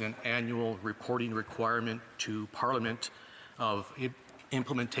includes an annual reporting requirement to Parliament of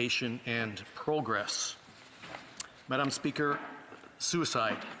implementation and progress. Madam Speaker,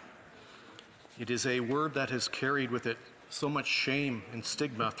 suicide. It is a word that has carried with it so much shame and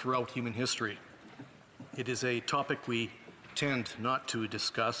stigma throughout human history. It is a topic we tend not to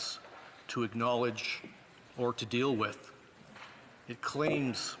discuss, to acknowledge, or to deal with. It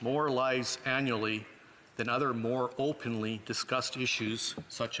claims more lives annually than other more openly discussed issues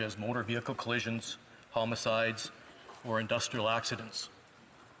such as motor vehicle collisions, homicides, or industrial accidents.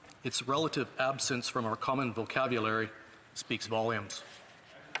 Its relative absence from our common vocabulary speaks volumes.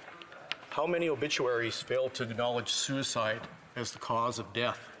 How many obituaries fail to acknowledge suicide as the cause of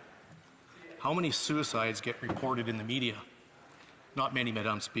death? How many suicides get reported in the media? Not many,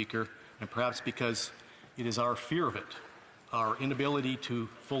 Madam Speaker, and perhaps because it is our fear of it, our inability to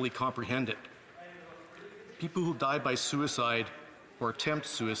fully comprehend it. People who die by suicide or attempt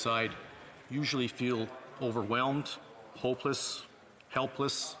suicide usually feel overwhelmed, hopeless,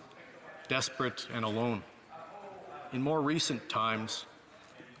 helpless, desperate, and alone. In more recent times,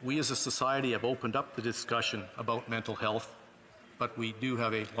 we as a society have opened up the discussion about mental health, but we do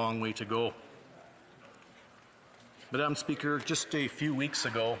have a long way to go. Madam Speaker, just a few weeks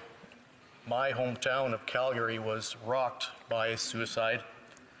ago, my hometown of Calgary was rocked by a suicide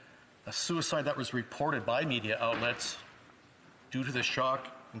that was reported by media outlets due to the shock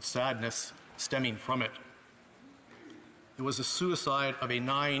and sadness stemming from it. It was a suicide of a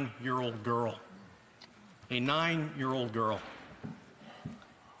 9-year-old girl. A 9-year-old girl.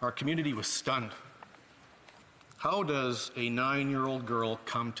 Our community was stunned. How does a 9-year-old girl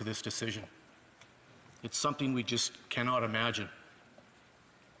come to this decision? It's something we just cannot imagine.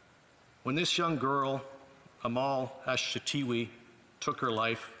 When this young girl, Amal Ash-Shatiwi, took her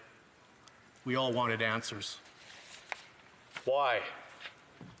life, we all wanted answers. Why?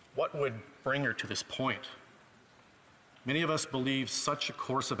 What would bring her to this point? Many of us believe such a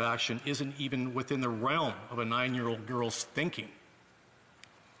course of action isn't even within the realm of a 9-year-old girl's thinking.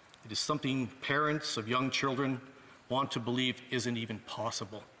 It is something parents of young children want to believe isn't even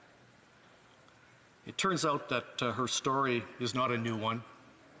possible. It turns out that her story is not a new one.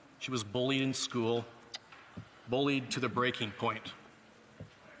 She was bullied in school, bullied to the breaking point.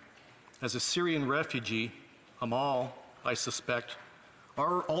 As a Syrian refugee, Amal, I suspect,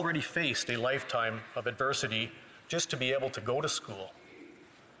 already faced a lifetime of adversity just to be able to go to school.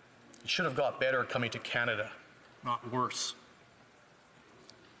 It should have got better coming to Canada, not worse.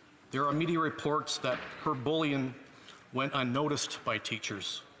 There are media reports that her bullying went unnoticed by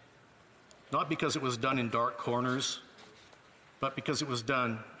teachers, not because it was done in dark corners, but because it was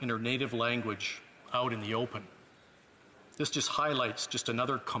done in her native language, out in the open. This just highlights just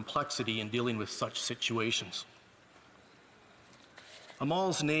another complexity in dealing with such situations.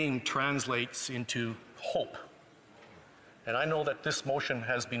 Amal's name translates into hope. And I know that this motion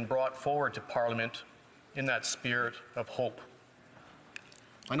has been brought forward to Parliament in that spirit of hope.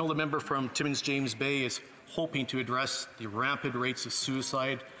 I know the member from Timmins James Bay is hoping to address the rampant rates of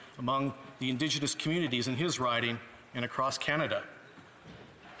suicide among the Indigenous communities in his riding and across Canada.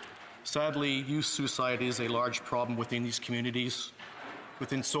 Sadly, youth suicide is a large problem within these communities,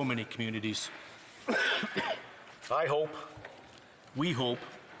 within so many communities. We hope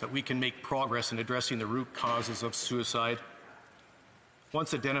that we can make progress in addressing the root causes of suicide.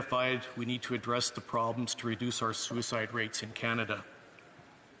 Once identified, we need to address the problems to reduce our suicide rates in Canada.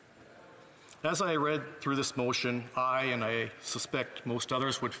 As I read through this motion, and I suspect most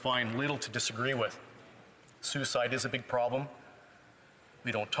others would find little to disagree with. Suicide is a big problem.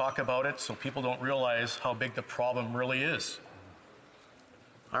 We don't talk about it, so people don't realize how big the problem really is.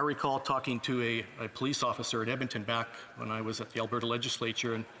 I recall talking to a police officer in Edmonton back when I was at the Alberta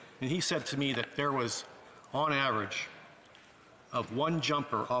Legislature, and he said to me that there was, on average, of one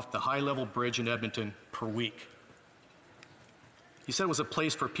jumper off the high-level bridge in Edmonton per week. He said it was a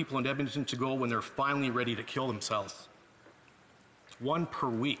place for people in Edmonton to go when they're finally ready to kill themselves. One per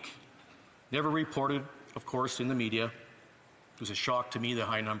week. Never reported, of course, in the media. It was a shock to me, the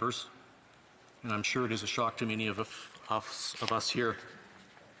high numbers, and I'm sure it is a shock to many of us here.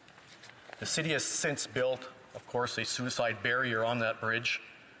 The city has since built, of course, a suicide barrier on that bridge,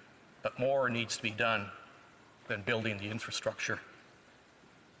 but more needs to be done than building the infrastructure.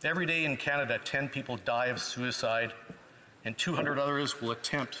 Every day in Canada, 10 people die of suicide, and 200 others will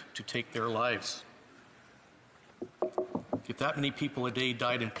attempt to take their lives. If that many people a day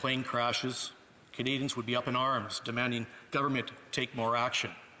died in plane crashes, Canadians would be up in arms, demanding government take more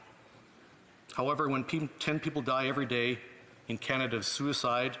action. However, when 10 people die every day in Canada of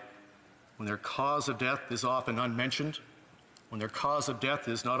suicide, when their cause of death is often unmentioned, when their cause of death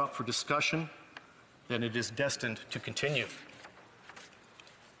is not up for discussion, then it is destined to continue.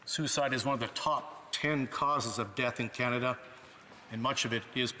 Suicide is one of the top 10 causes of death in Canada, and much of it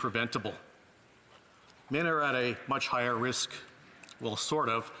is preventable. Men are at a much higher risk. Well, sort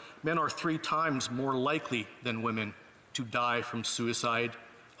of. Men are 3 times more likely than women to die from suicide.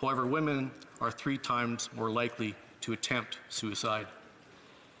 However, women are 3 times more likely to attempt suicide.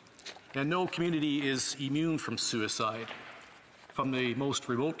 And no community is immune from suicide. From the most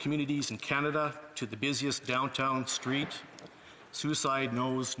remote communities in Canada to the busiest downtown street, suicide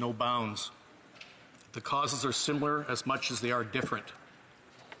knows no bounds. The causes are similar as much as they are different.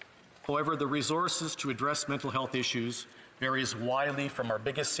 However, the resources to address mental health issues varies widely from our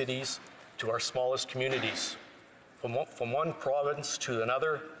biggest cities to our smallest communities, from one province to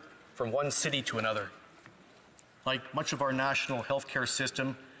another, from one city to another. Like much of our national healthcare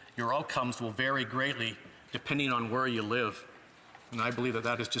system, your outcomes will vary greatly depending on where you live, and I believe that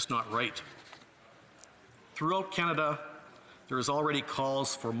that is just not right. Throughout Canada, there is already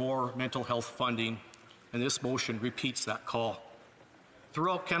calls for more mental health funding, and this motion repeats that call.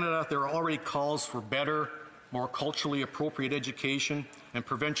 Throughout Canada, there are already calls for better, more culturally appropriate education and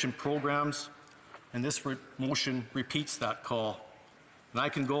prevention programs, and this motion repeats that call. And I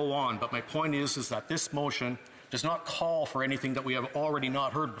can go on, but my point is that this motion does not call for anything that we have already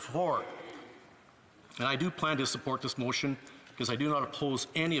not heard before. And I do plan to support this motion because I do not oppose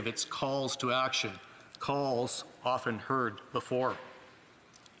any of its calls to action, calls often heard before.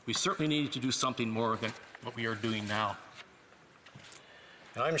 We certainly need to do something more than what we are doing now.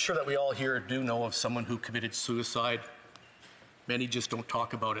 And I'm sure that we all here do know of someone who committed suicide. Many just don't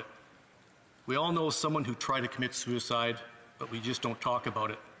talk about it. We all know someone who tried to commit suicide, but we just don't talk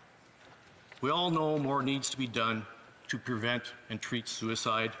about it. We all know more needs to be done to prevent and treat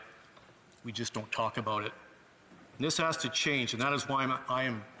suicide. We just don't talk about it. And this has to change, and that is why I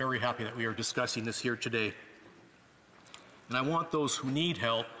am very happy that we are discussing this here today. And I want those who need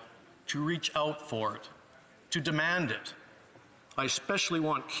help to reach out for it, to demand it. I especially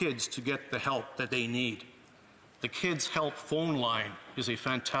want kids to get the help that they need. The Kids Help phone line is a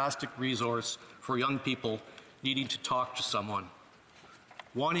fantastic resource for young people needing to talk to someone.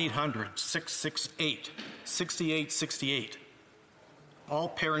 1-800-668-6868. All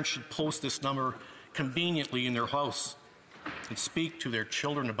parents should post this number conveniently in their house and speak to their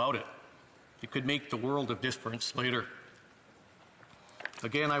children about it. It could make the world of difference later.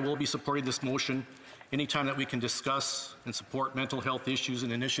 Again, I will be supporting this motion anytime that we can discuss and support mental health issues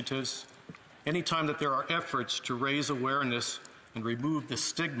and initiatives, anytime that there are efforts to raise awareness and remove the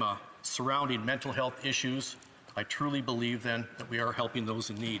stigma surrounding mental health issues. I truly believe then that we are helping those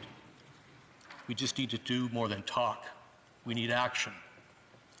in need. We just need to do more than talk. We need action.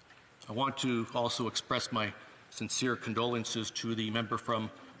 I want to also express my sincere condolences to the member from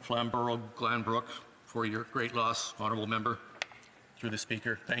Flamborough, Glanbrook, for your great loss, honourable member. Through the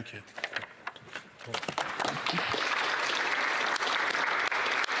Speaker, thank you.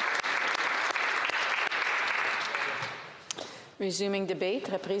 Resuming debate,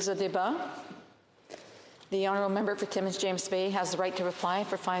 reprise au débat. The honourable member for Timmins James Bay has the right to reply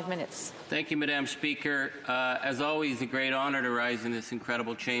for 5 minutes. Thank you, Madam Speaker. As always, a great honour to rise in this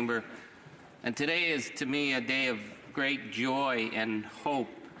incredible chamber. And today is, to me, a day of great joy and hope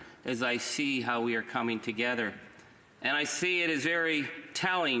as I see how we are coming together. And I see it as very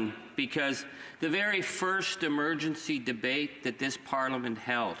telling because the very first emergency debate that this Parliament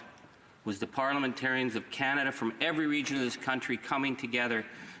held was the parliamentarians of Canada from every region of this country coming together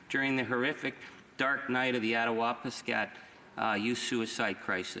during the horrific dark night of the Attawapiskat youth suicide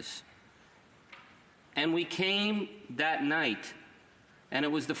crisis. And we came that night, and it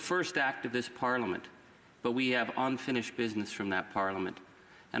was the first act of this Parliament, but we have unfinished business from that Parliament.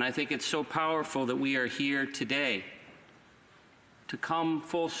 And I think it's so powerful that we are here today to come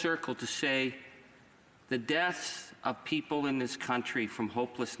full circle to say the deaths of people in this country from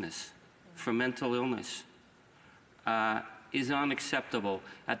hopelessness, from mental illness, is unacceptable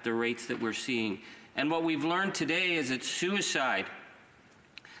at the rates that we're seeing. And what we've learned today is that suicide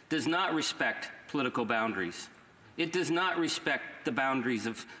does not respect political boundaries. It does not respect the boundaries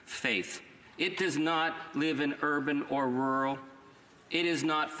of faith. It does not live in urban or rural. It is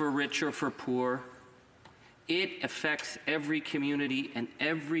not for rich or for poor. It affects every community, and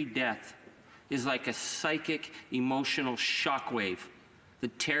every death is like a psychic, emotional shockwave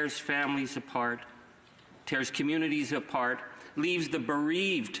that tears families apart, tears communities apart, leaves the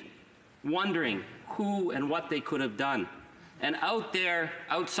bereaved wondering who and what they could have done. And out there,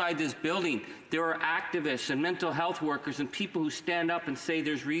 outside this building, there are activists and mental health workers and people who stand up and say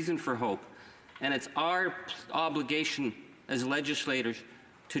there's reason for hope. And it's our obligation as legislators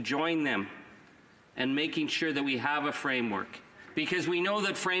to join them and making sure that we have a framework. Because we know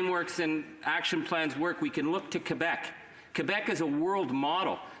that frameworks and action plans work. We can look to Quebec. Quebec is a world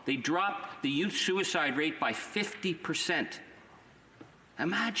model. They dropped the youth suicide rate by 50%.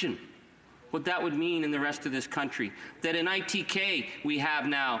 Imagine what that would mean in the rest of this country. That in ITK we have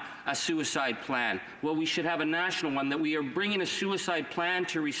now a suicide plan. Well, we should have a national one, that we are bringing a suicide plan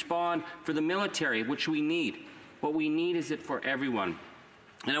to respond for the military, which we need. What we need is it for everyone.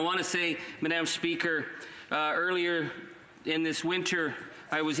 And I want to say, Madam Speaker, earlier in this winter,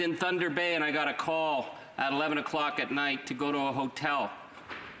 I was in Thunder Bay and I got a call at 11 o'clock at night to go to a hotel.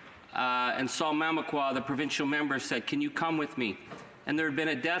 And Saul Mamakwa, the provincial member, said, "Can you come with me?" And there had been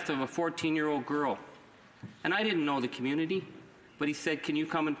a death of a 14-year-old girl. And I didn't know the community, but he said, "Can you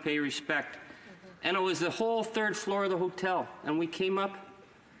come and pay respect?" And it was the whole third floor of the hotel. And we came up,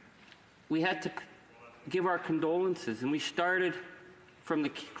 we had to give our condolences, and we started from the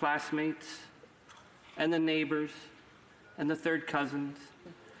classmates and the neighbors and the third cousins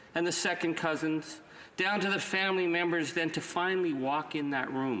and the second cousins, down to the family members, then to finally walk in that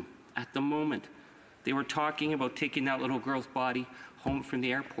room at the moment they were talking about taking that little girl's body home from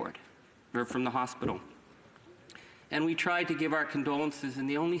the airport, or from the hospital. And we tried to give our condolences, and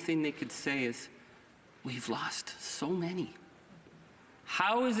the only thing they could say is, "We've lost so many."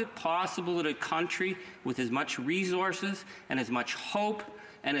 How is it possible that a country with as much resources and as much hope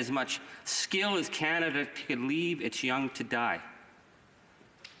and as much skill as Canada can leave its young to die?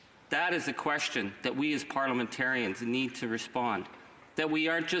 That is a question that we as parliamentarians need to respond. That we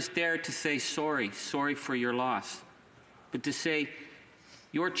aren't just there to say sorry for your loss, but to say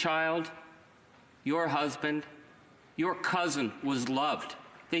your child, your husband, your cousin was loved.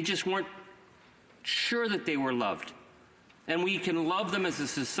 They just weren't sure that they were loved. And we can love them as a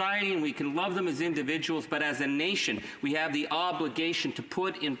society and we can love them as individuals, but as a nation, we have the obligation to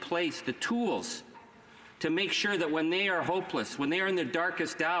put in place the tools to make sure that when they are hopeless, when they are in their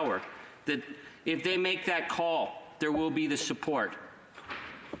darkest hour, that if they make that call, there will be the support.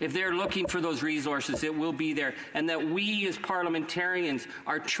 If they're looking for those resources, it will be there. And that we as parliamentarians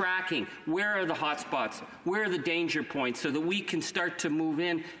are tracking where are the hotspots, where are the danger points, so that we can start to move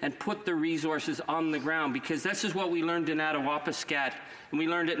in and put the resources on the ground. Because this is what we learned in Attawapiskat, and we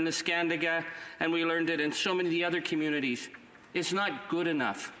learned it in the Skandiga, and we learned it in so many of the other communities. It's not good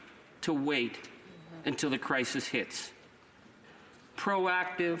enough to wait until the crisis hits.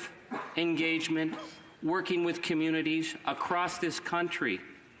 Proactive engagement, working with communities across this country,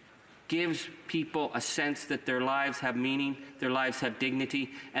 gives people a sense that their lives have meaning, their lives have dignity,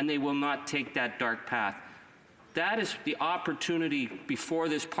 and they will not take that dark path. That is the opportunity before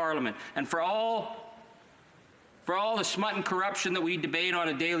this Parliament. And for all the smut and corruption that we debate on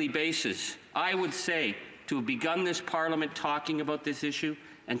a daily basis, I would say to have begun this Parliament talking about this issue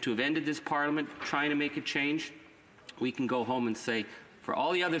and to have ended this Parliament trying to make a change, we can go home and say, for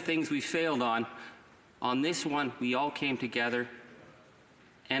all the other things we failed on this one, we all came together,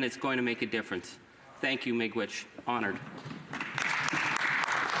 and it's going to make a difference. Thank you, Miigwech. Honored.